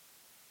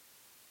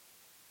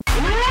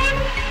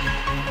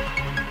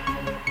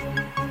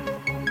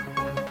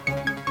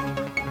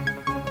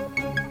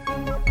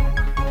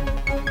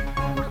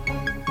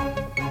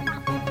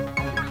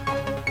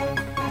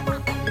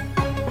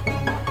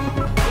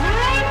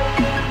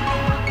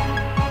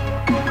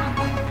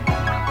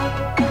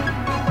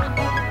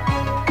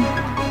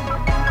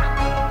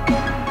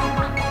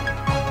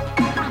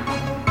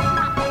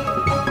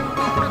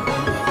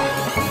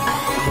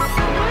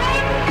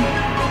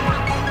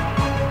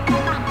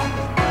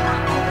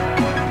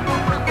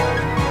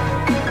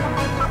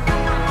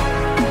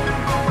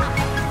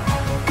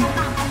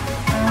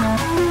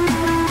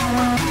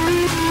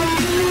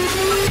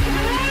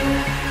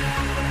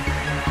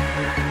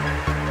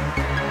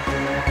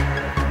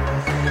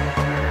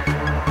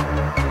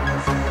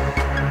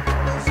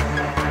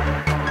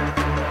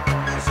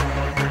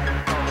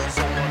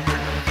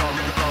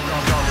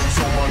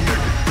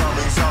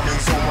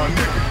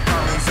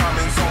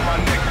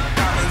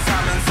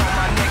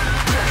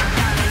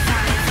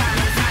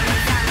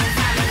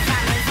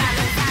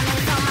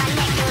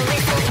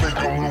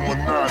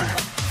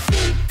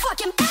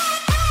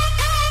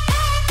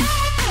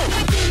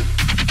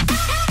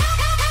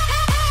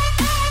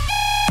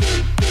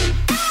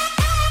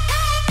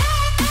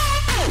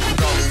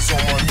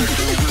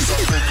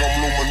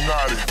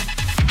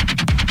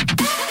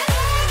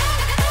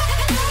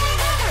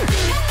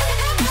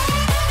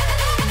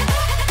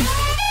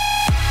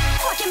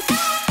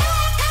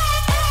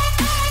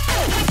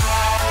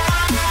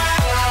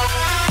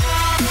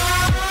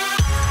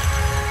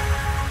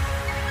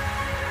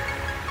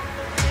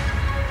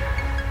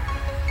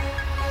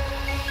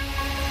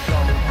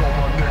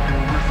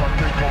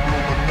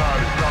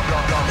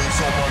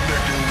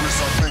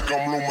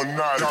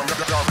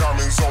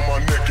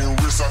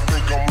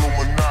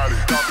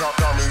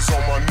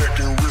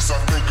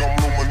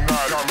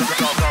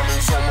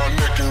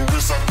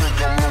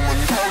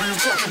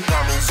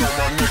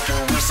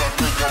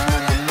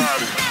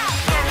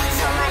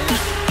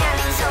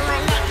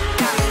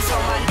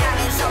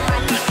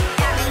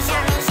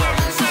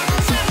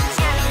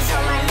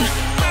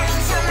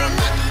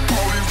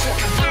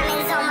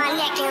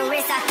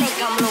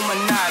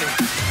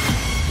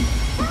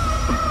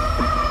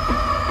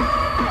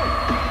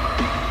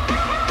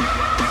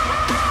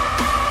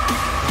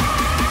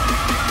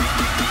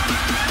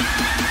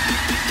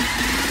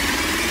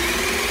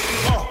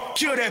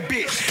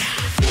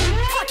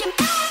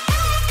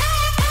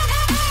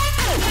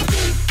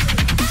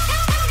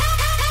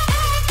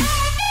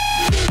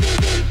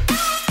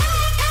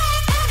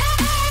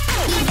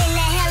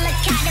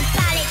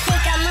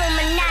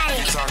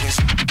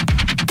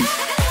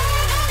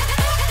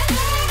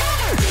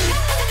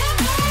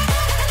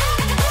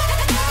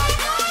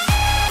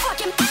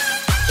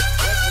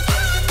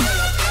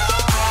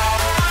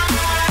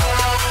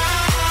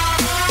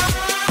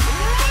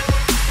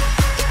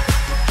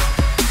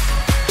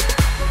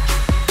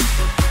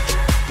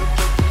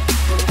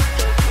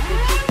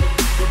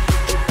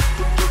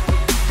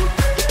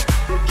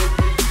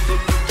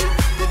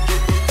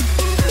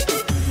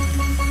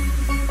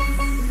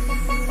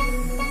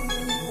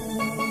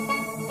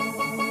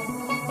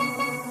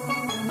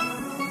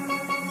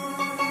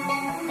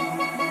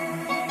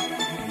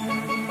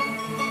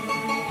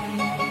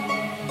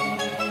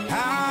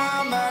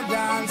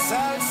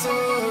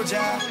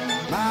soldier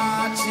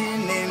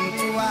marching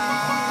into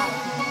war.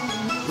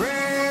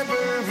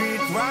 Rebel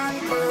with one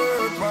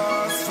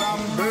purpose, from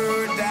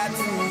birth that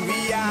who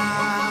we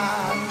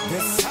are. The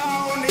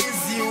sound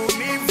is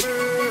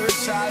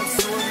universal,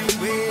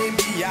 soaring way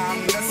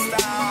beyond the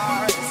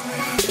stars,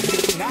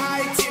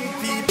 uniting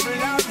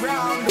people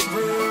around the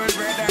world,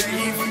 whether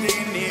if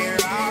they near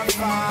or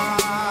far.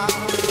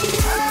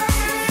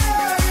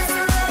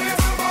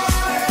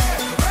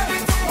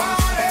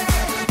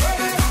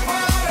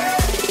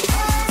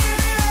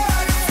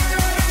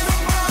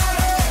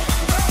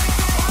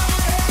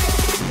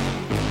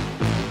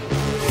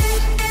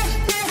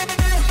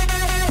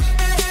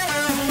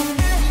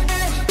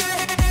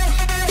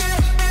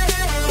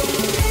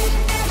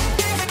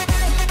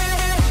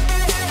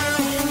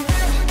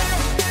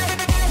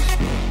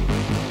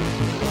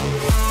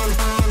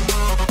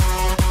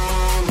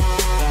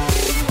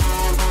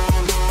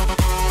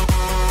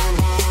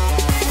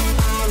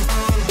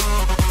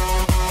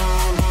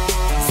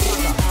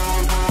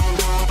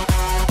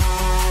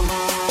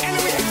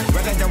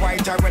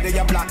 Whether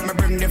you're black, me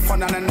bring the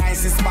fun and the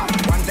nicest spot.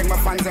 One thing my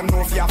fans them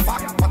know for your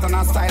fact, but on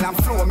our style and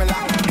flow me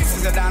like. This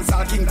is a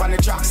dancehall king on the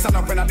track, stand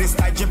up in a this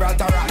like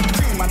Gibraltar rock.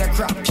 Cream of the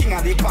crop, king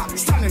of the pop,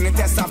 standing the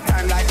test of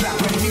time like that.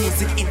 When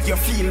music hit you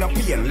feel no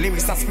pain,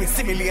 lyrics are spit,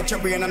 simulate your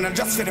brain, and not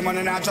just for the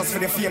money, not just for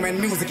the fame. And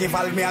music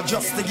evolve me,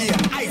 adjust the game.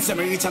 I say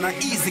me reach on an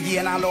easy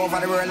gain all over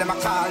the world, them a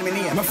call me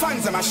name. My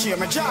fans them a share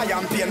my joy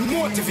and pain,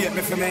 motivate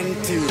me for men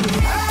too.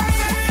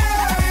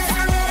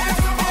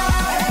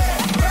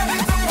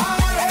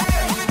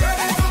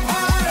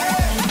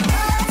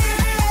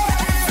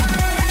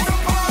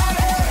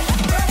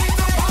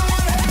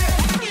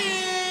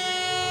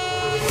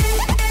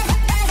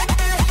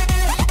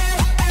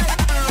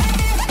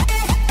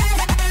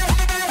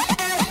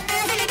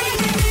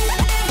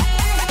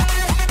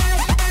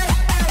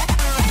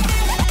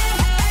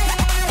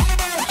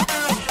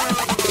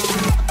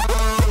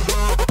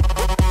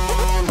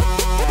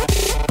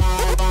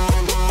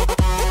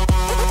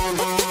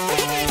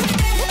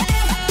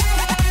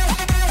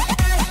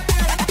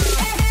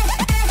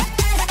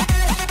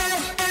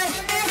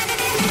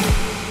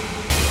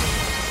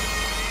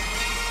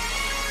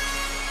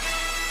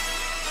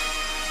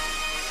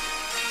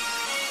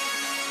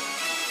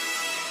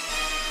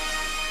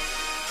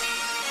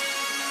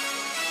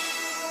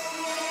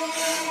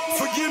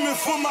 Forgive me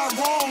for my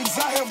wrongs,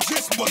 I have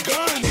just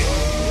begun.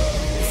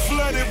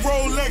 Flooded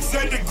Rolex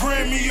at the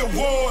Grammy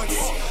Awards.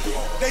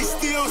 They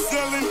still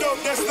selling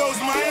dope, that's those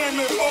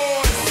Miami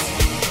boys.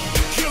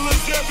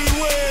 Killers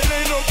everywhere, it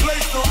ain't no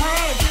place to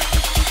run.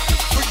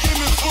 Forgive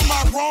me for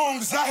my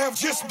wrongs, I have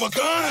just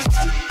begun.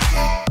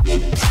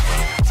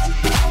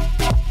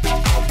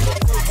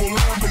 Purple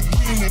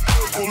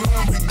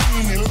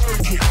Lamborghini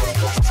lurking.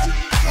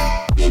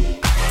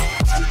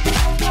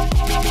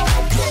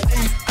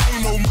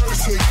 Ain't no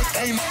mercy,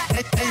 ain't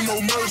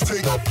no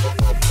mercy.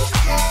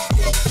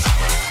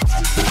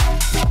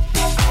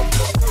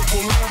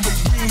 Purple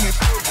Lamborghini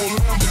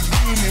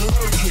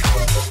lurking.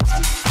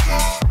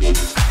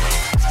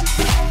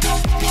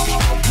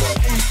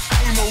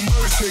 Ain't no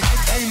mercy,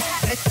 ain't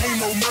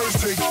no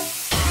mercy.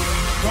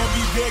 Don't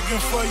be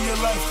begging for your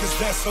life, cause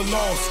that's a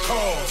lost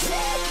cause.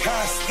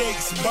 High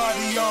stakes,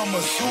 body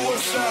armor,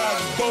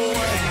 suicide,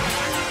 boy.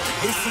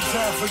 It's the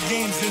time for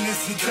games and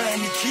it's the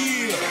time to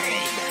kill.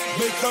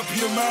 Make up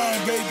your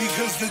mind, baby,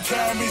 cause the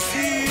time is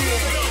here.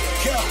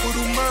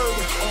 Capital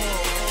murder,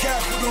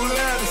 capital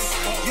letters.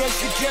 Yeah,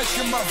 she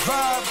catching my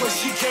vibe, but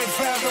she can't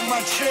fathom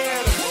my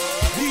cheddar.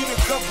 Need a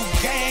couple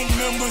gang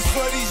members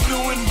for these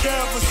new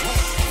endeavors.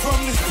 From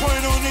this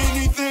point on,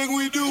 anything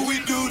we do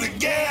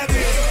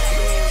together.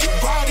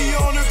 Body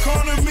on the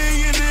corner,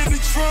 million in the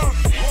trunk.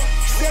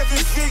 7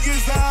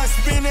 figures I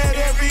spend that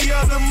every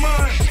other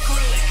month.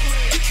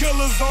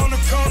 Killers on the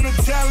corner,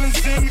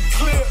 talents in the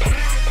clip.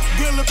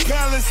 Build a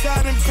palace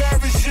out in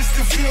Paris just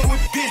to fill with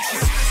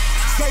bitches.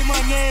 Say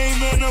my name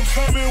and I'm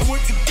coming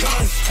with the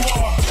gun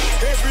squad.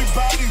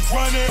 Everybody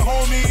running,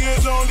 homie,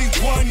 there's only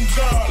one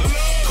God.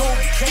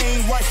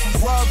 Cocaine, white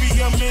Ferrari,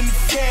 I'm in the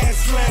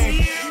fast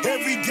lane.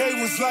 Every day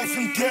was life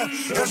and death,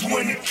 that's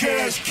when the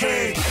cash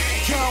came.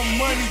 Count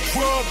money,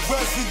 drug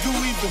residue,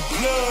 even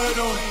blood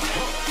on it.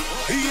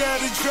 He had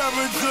it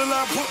driving till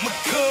I put my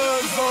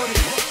cuz on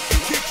it.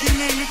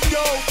 Kicking in the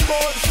door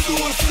for the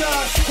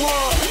suicide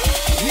squad.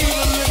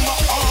 Needle in my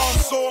arm,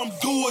 so I'm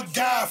do or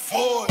die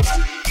for it.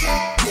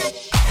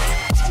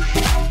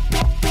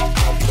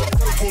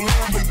 Purple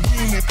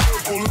Lamborghini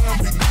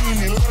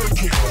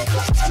lurking.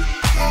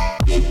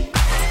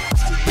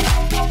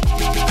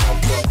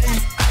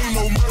 Ain't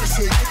no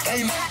mercy,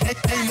 ain't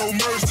no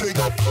mercy.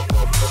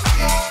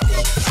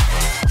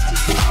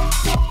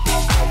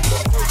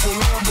 Purple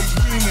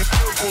Lamborghini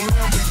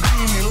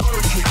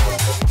lurking.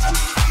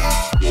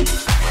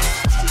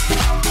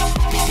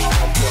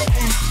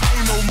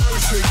 Ain't no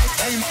mercy,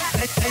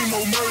 ain't no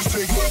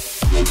mercy.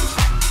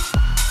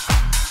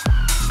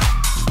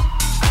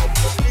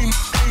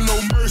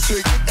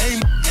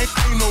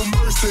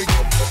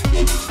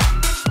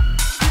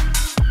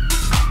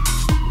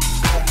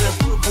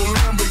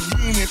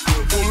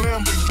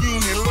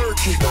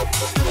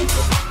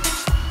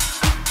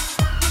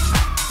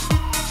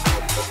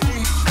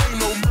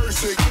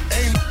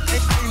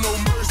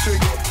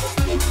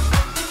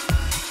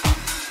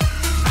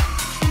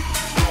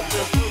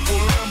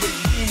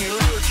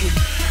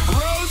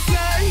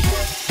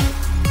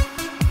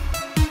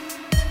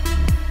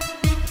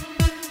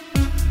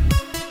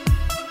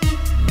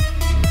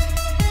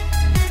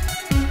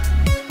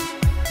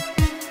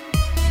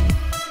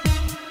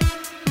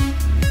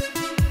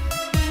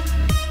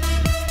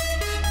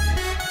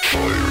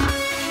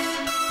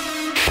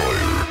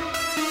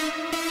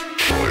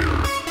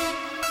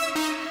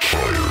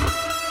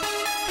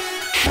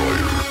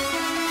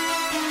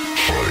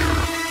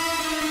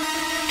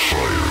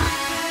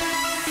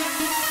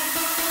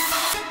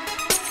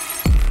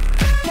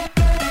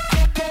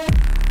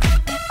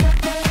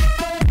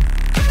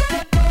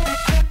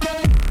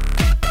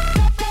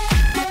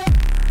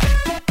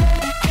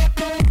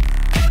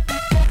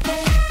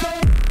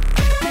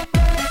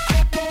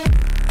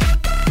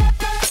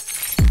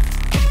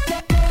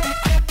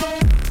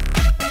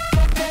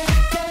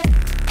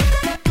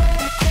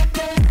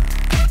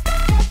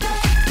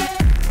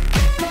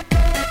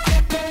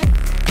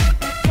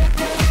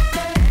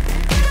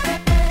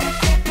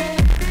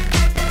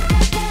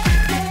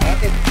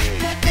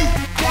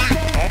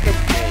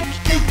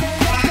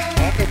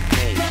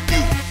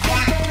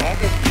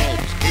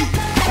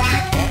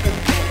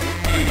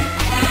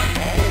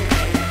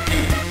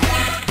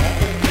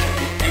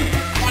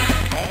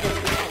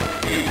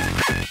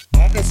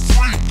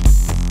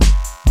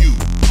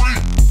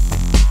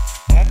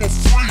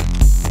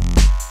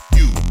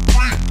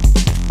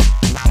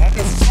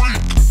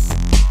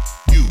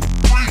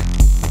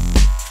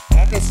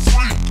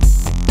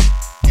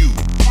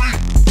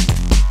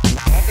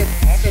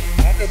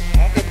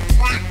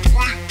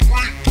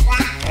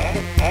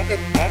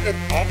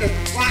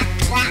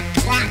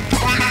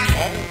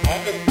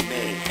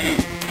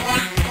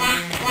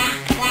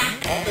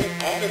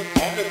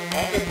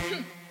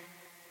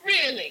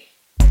 Really?